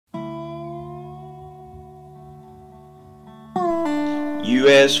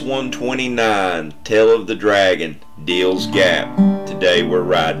US-129, Tail of the Dragon, Deals Gap. Today we're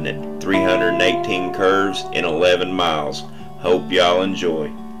riding it. 318 curves in 11 miles. Hope y'all enjoy.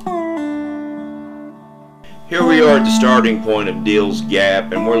 Here we are at the starting point of Deals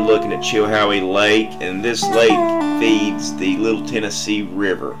Gap, and we're looking at Chilhowie Lake, and this lake feeds the Little Tennessee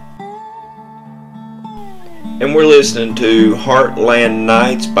River. And we're listening to Heartland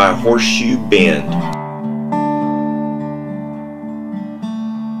Nights by Horseshoe Bend.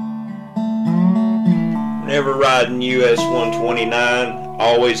 Whenever riding US-129,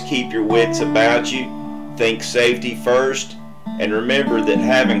 always keep your wits about you, think safety first, and remember that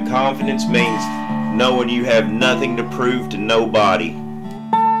having confidence means knowing you have nothing to prove to nobody.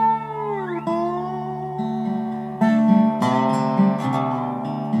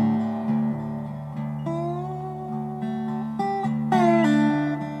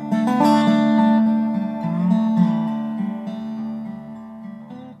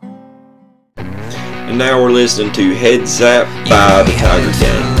 And now we're listening to Head Zap by the Tiger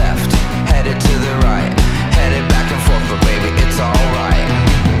Gang. Left, headed to the right, headed back and forth, but baby, it's alright.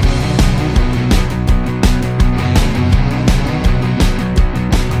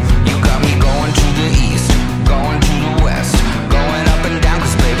 You got me going to the east, going to the west, going up and down,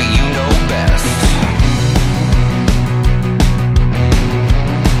 cause baby, you know best.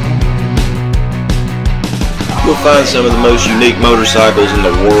 You'll find some of the most unique motorcycles in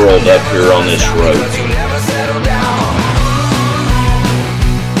the world up here on this road.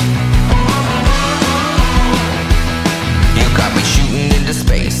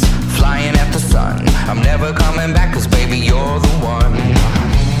 I'm never coming back, cause baby, you're the one.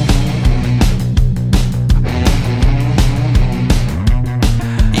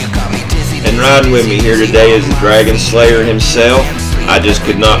 You got me dizzy. And riding with me here today is the Dragon Slayer himself. I just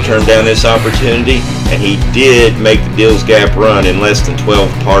could not turn down this opportunity, and he did make the Deals Gap run in less than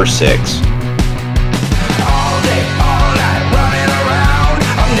 12 parsecs. All day, all night, running around.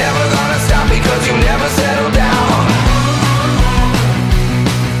 I'm never gonna stop because you never settle down.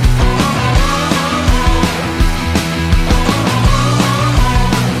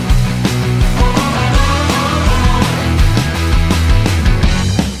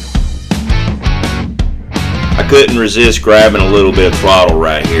 I couldn't resist grabbing a little bit of throttle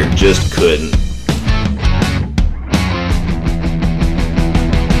right here, just couldn't.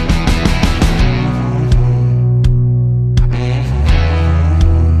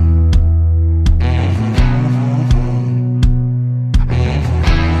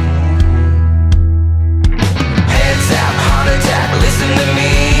 Heads up, heart attack, listen to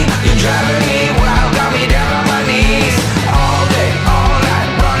me. You're driving me wild, got me down on my knees. All day, all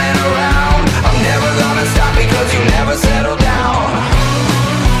night, running around. I'm never gonna stop because you never settle down.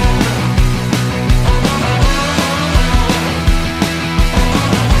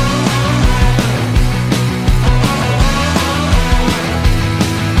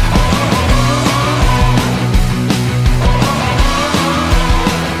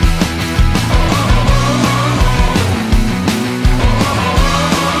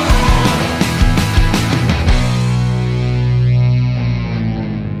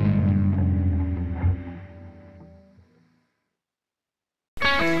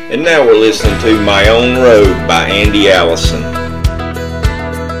 And now we're listening to My Own Road by Andy Allison.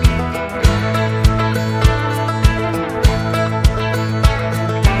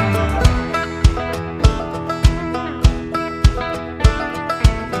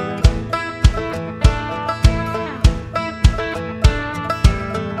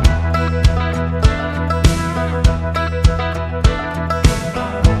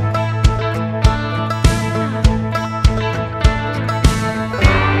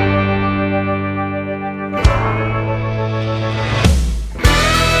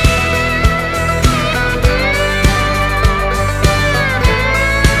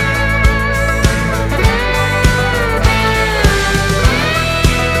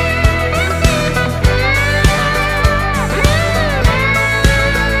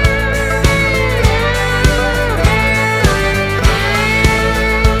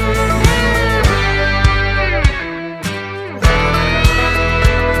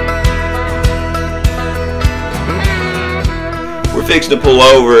 We're fixing to pull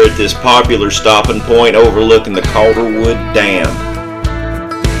over at this popular stopping point overlooking the Calderwood Dam.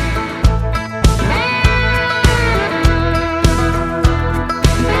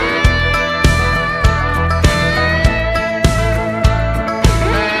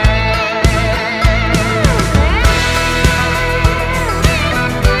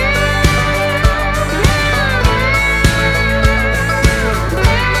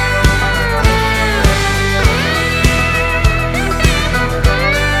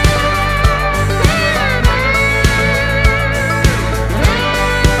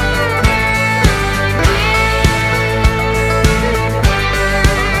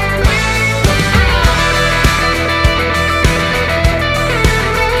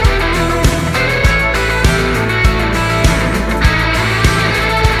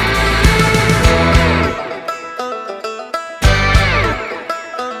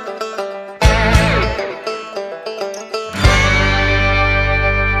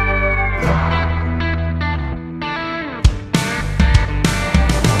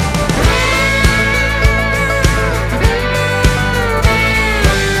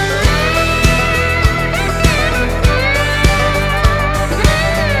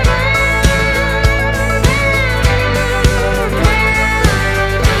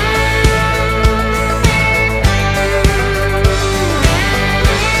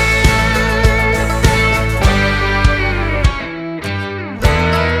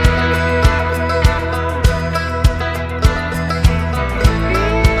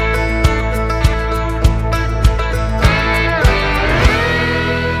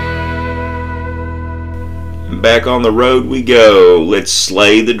 and back on the road we go. Let's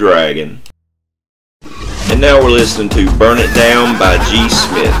slay the dragon. And now we're listening to Burn It Down by G.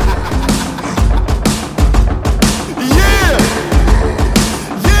 Smith.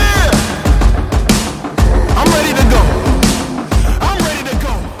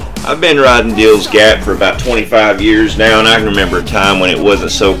 I've been riding Dill's Gap for about 25 years now, and I can remember a time when it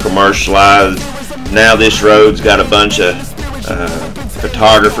wasn't so commercialized. Now this road's got a bunch of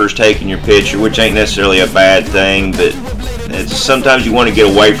photographers taking your picture, which ain't necessarily a bad thing, but sometimes you want to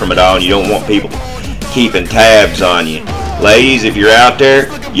get away from it all and you don't want people keeping tabs on you. Ladies, if you're out there,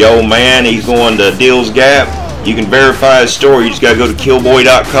 yo man, he's going to Dill's Gap, you can verify his story. You just gotta go to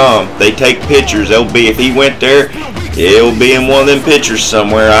killboy.com. They take pictures. They'll be, if he went there, it'll be in one of them pictures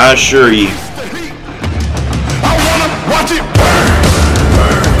somewhere, I assure you. I wanna watch it burn,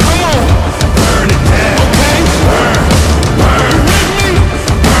 burn. Come on, burn it down. Okay, burn, burn. You with me?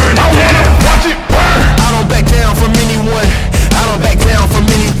 Burn it down. I wanna watch it burn. I don't back down from anyone. I don't back down from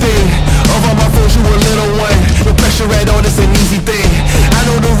anything. Of all my foes, you a little one. The pressure at all is an easy thing. I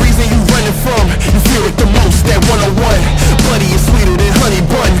know the reason you running from. You fear it the most. That 101. Bloody is sweeter than honey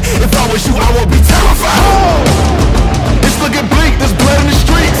bun. If I was you, I would be terrified. Oh! It's looking bleak, there's blood in the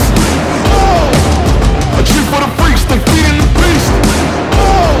streets. Oh, a treat for the freaks, they feeding the beast.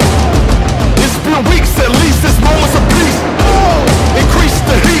 Oh, it's been weeks at least, this moment's of peace. Oh, increase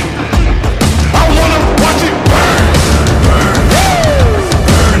the heat. I wanna watch it burn, burn,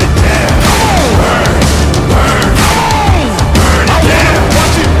 burn it down. Burn, burn, burn it down. I wanna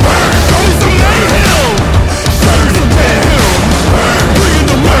watch it burn. Show me some mayhem. Burn it down. Bring it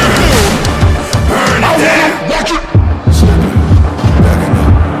to mayhem. Burn it down. Watch it.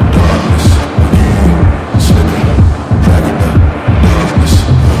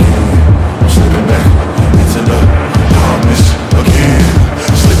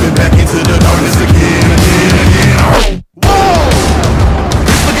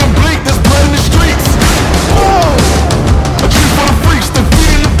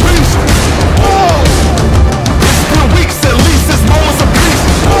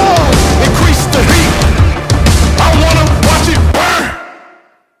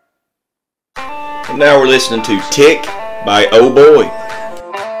 Now we're listening to Tick by Oh Boy.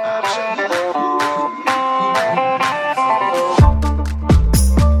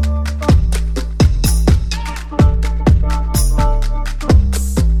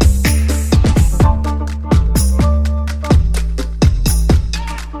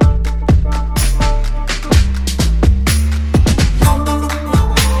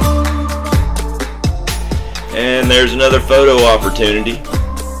 And there's another photo opportunity.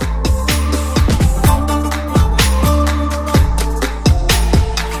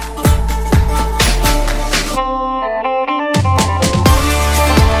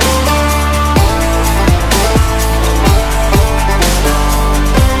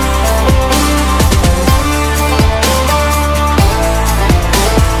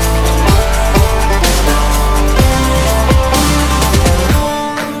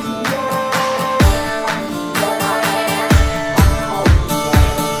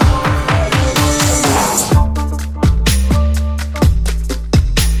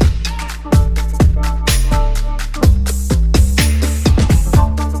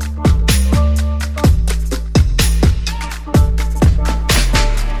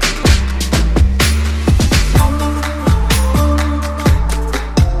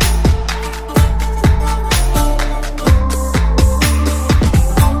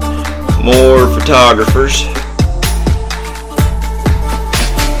 More photographers.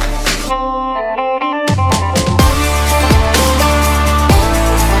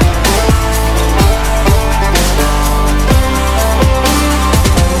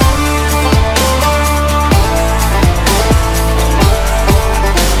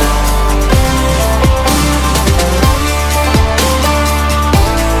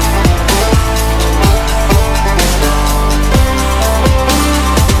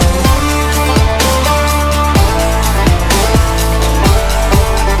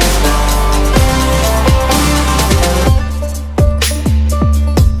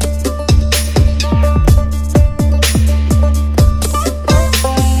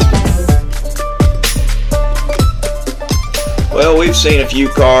 Well, we've seen a few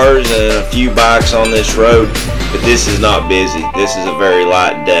cars and a few bikes on this road, but this is not busy. This is a very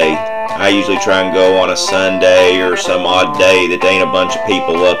light day. I usually try and go on a Sunday or some odd day that there ain't a bunch of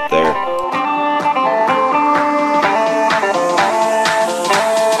people up there.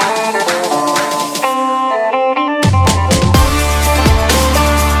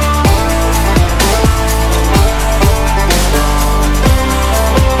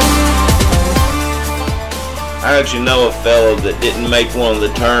 I actually know a fellow that didn't make one of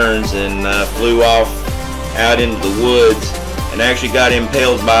the turns and flew off out into the woods and actually got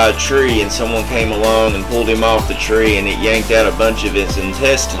impaled by a tree, and someone came along and pulled him off the tree and it yanked out a bunch of his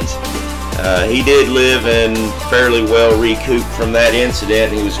intestines. He did live and fairly well recouped from that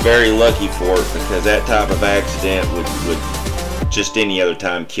incident. He was very lucky for it, because that type of accident would just any other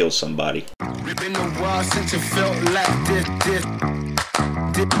time kill somebody. Ripping the wall since it felt like this.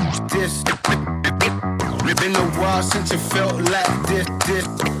 Ripping the wall since it felt like this. Ripping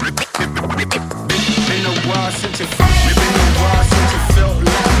the wall since it felt like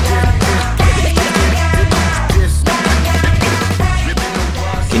this.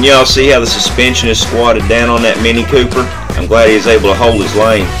 Can y'all see how the suspension is squatted down on that Mini Cooper? I'm glad he was able to hold his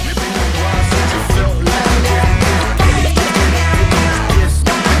lane.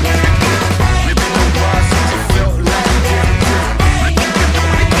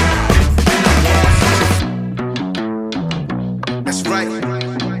 That's right.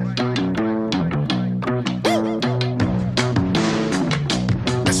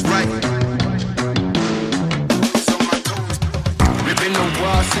 That's right. So my toes ripping the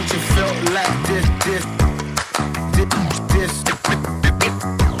wall since it felt like this.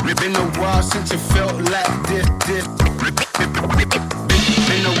 Ripping the wall since it felt like this. Ripping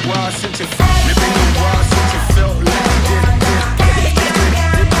the wall since it felt like this.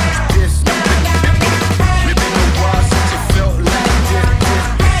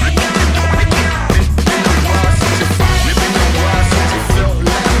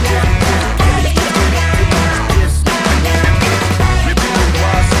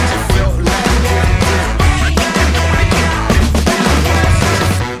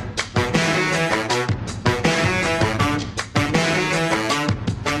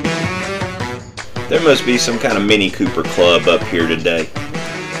 There must be some kind of Mini Cooper club up here today.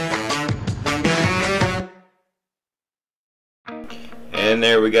 And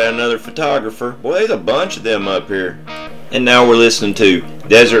there we got another photographer. Boy, there's a bunch of them up here. And now we're listening to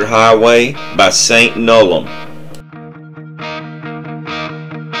Desert Highway by St. Nullum.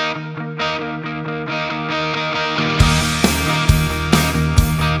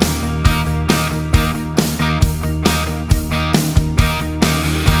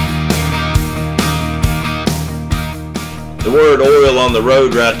 The word oil on the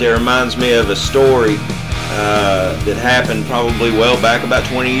road right there reminds me of a story that happened probably well back about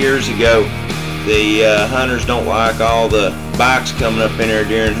 20 years ago. The hunters don't like all the bikes coming up in there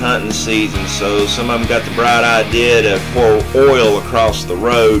during hunting season, so some of them got the bright idea to pour oil across the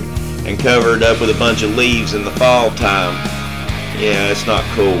road and cover it up with a bunch of leaves in the fall time. Yeah, it's not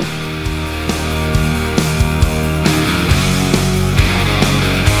cool.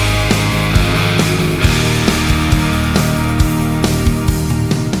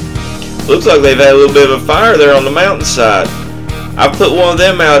 Looks like they've had a little bit of a fire there on the mountainside. I put one of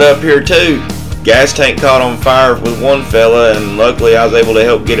them out up here too. Gas tank caught on fire with one fella, and luckily I was able to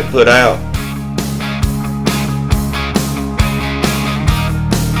help get it put out.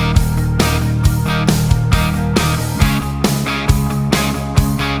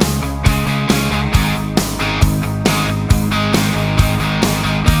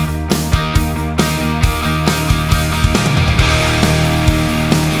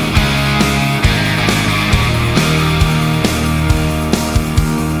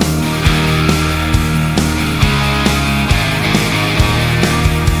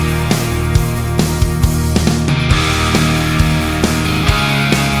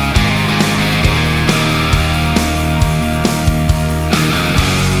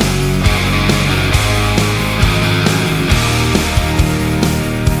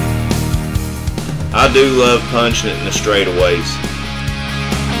 I do love punching it in the straightaways.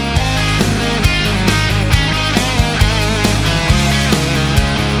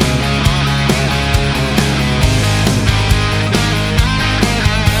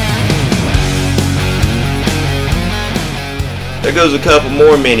 There goes a couple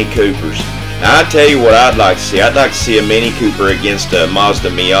more Mini Coopers. Now I tell you what I'd like to see. I'd like to see a Mini Cooper against a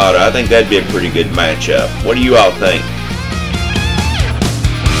Mazda Miata. I think that'd be a pretty good matchup. What do you all think?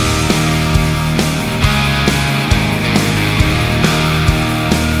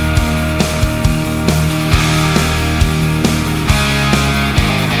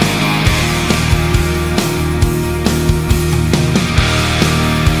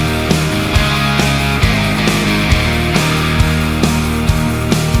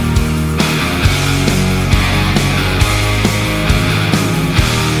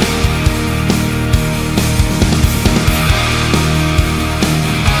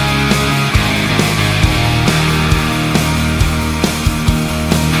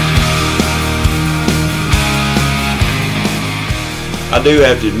 I do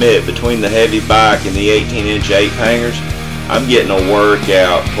have to admit, between the heavy bike and the 18-inch 8-hangers, I'm getting a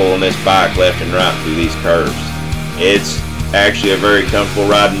workout pulling this bike left and right through these curves. It's actually a very comfortable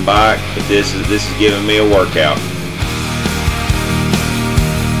riding bike, but this is giving me a workout.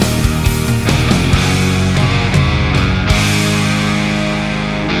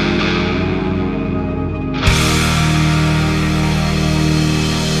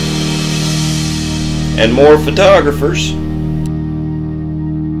 And more photographers.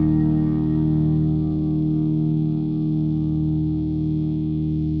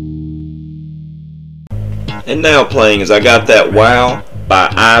 And now playing is I Got That Wow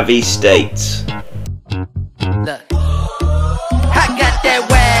by Ivy States. Look, I got that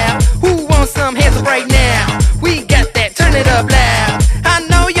wow. Who wants some hands up right now? We got that, turn it up loud. I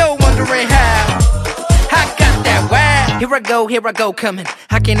know you're wondering how. I got that wow. Here I go, coming.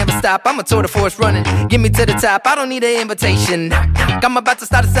 I can't ever stop, I'm a tour de force running. Get me to the top, I don't need an invitation. I'm about to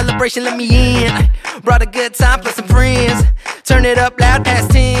start a celebration, let me in. Brought a good time plus some friends. Turn it up loud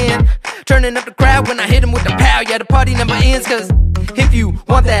past 10. Turning up the crowd when I hit them with the pow. Yeah, the party never ends, cause if you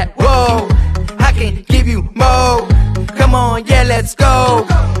want that, whoa, I can give you more. Come on, yeah, let's go.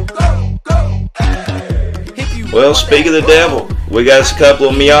 Well, speak of the devil, we got us a couple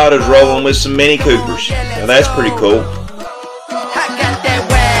of Miatas rolling with some Mini Coopers. Now that's pretty cool. I got that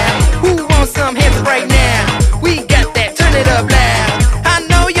wow. Who wants some hands up right now? We got that, turn it up loud. I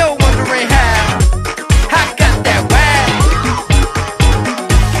know you're wondering how. I got that wow.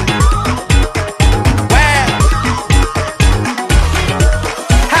 Wow.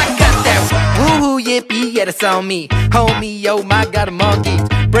 I got that woo-hoo, yippee, yeah, that's on me. Homie, yo, my God, I'm on geeks.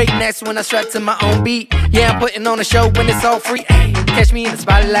 Break next when I strap to my own beat. Yeah, I'm putting on a show when it's all free. Ay, catch me in the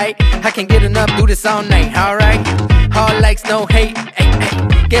spotlight. I can't get enough, do this all night, alright? All likes, no hate. Ay,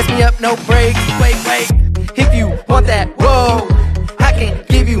 ay. Gas me up, no breaks. Wait, if you want that, whoa, I can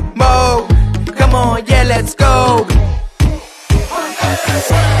give you more. Come on, yeah, let's go.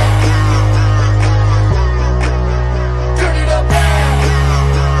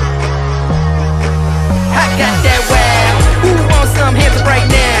 I got that wow. Who wants some hands up right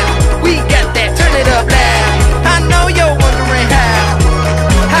now? We got that, turn it up loud. I know you're wondering how.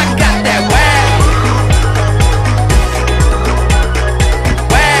 I got that wow.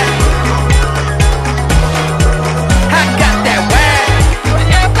 Wow. I got that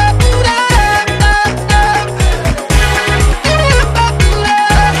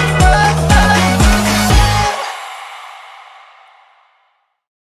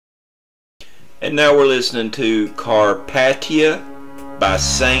And now we're listening to Carpathia by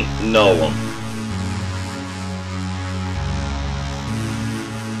St. Nolan.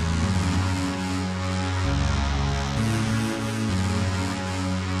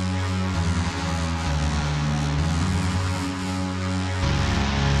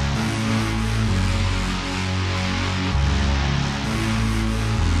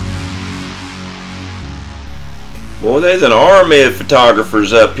 Boy, there's an army of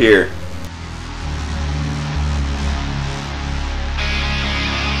photographers up here.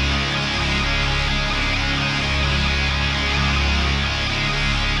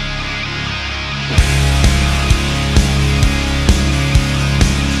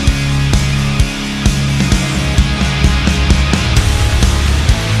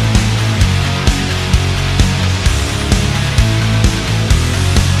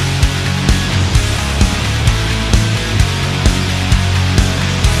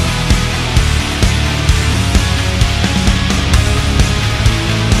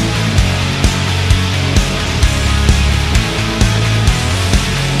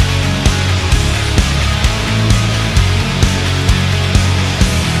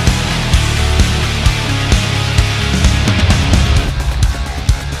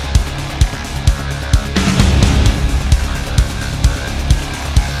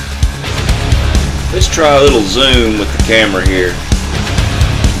 Let's try a little zoom with the camera here.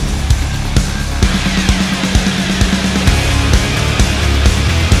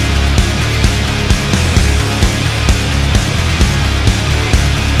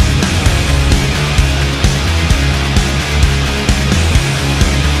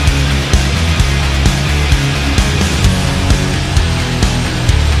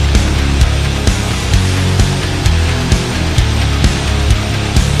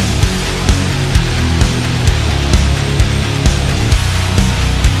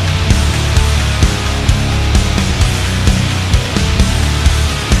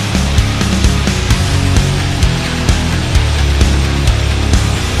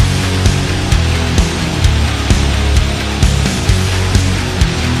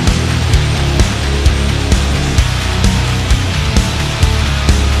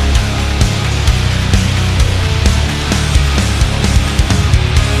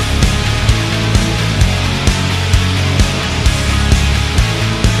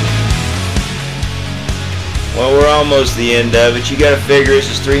 almost the end of it. You got to figure this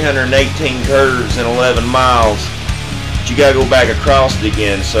is 318 curves in 11 miles. But you got to go back across it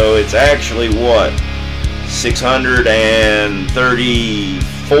again. So it's actually what?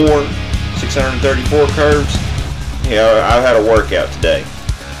 634 curves. Yeah, I've had a workout today.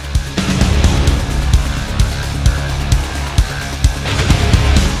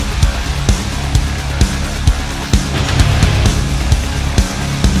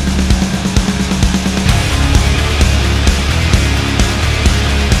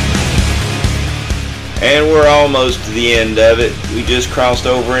 And we're almost to the end of it. We just crossed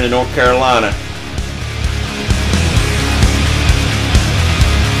over into North Carolina.